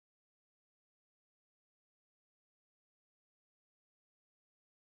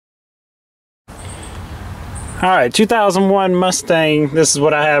Alright, 2001 Mustang, this is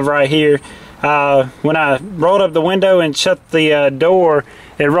what I have right here. When I rolled up the window and shut the door,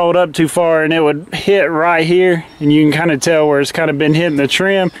 it rolled up too far and it would hit right here, and you can kind of tell where it's kind of been hitting the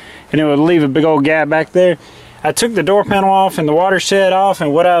trim, and it would leave a big old gap back there. I took the door panel off and the water shed off,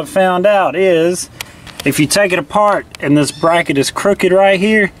 and what I've found out is if you take it apart and this bracket is crooked right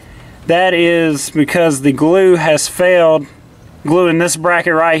here, that is because the glue has failed gluing this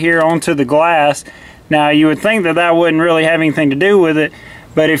bracket right here onto the glass. Now you would think that that wouldn't really have anything to do with it,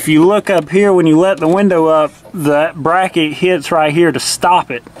 but if you look up here when you let the window up, the bracket hits right here to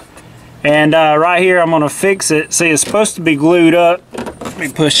stop it. And right here I'm going to fix it. See, it's supposed to be glued up. Let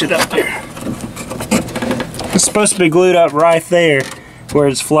me push it up here. It's supposed to be glued up right there where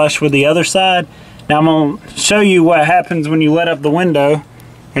it's flush with the other side. Now I'm going to show you what happens when you let up the window,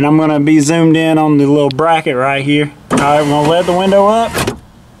 and I'm going to be zoomed in on the little bracket right here. Alright, I'm going to let the window up.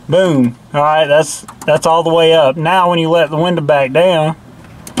 Boom. Alright, that's all the way up. Now when you let the window back down,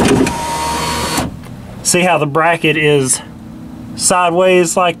 see how the bracket is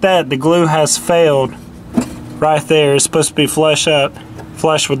sideways like that? The glue has failed right there. It's supposed to be flush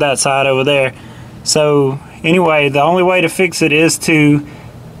with that side over there. So anyway, the only way to fix it is to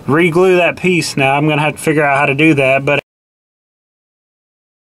re-glue that piece. Now I'm gonna have to figure out how to do that, but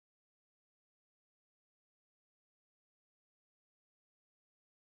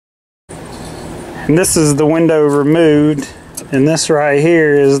and this is the window removed, and this right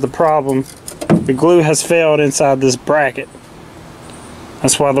here is the problem. The glue has failed inside this bracket.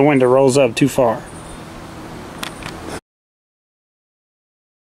 That's why the window rolls up too far.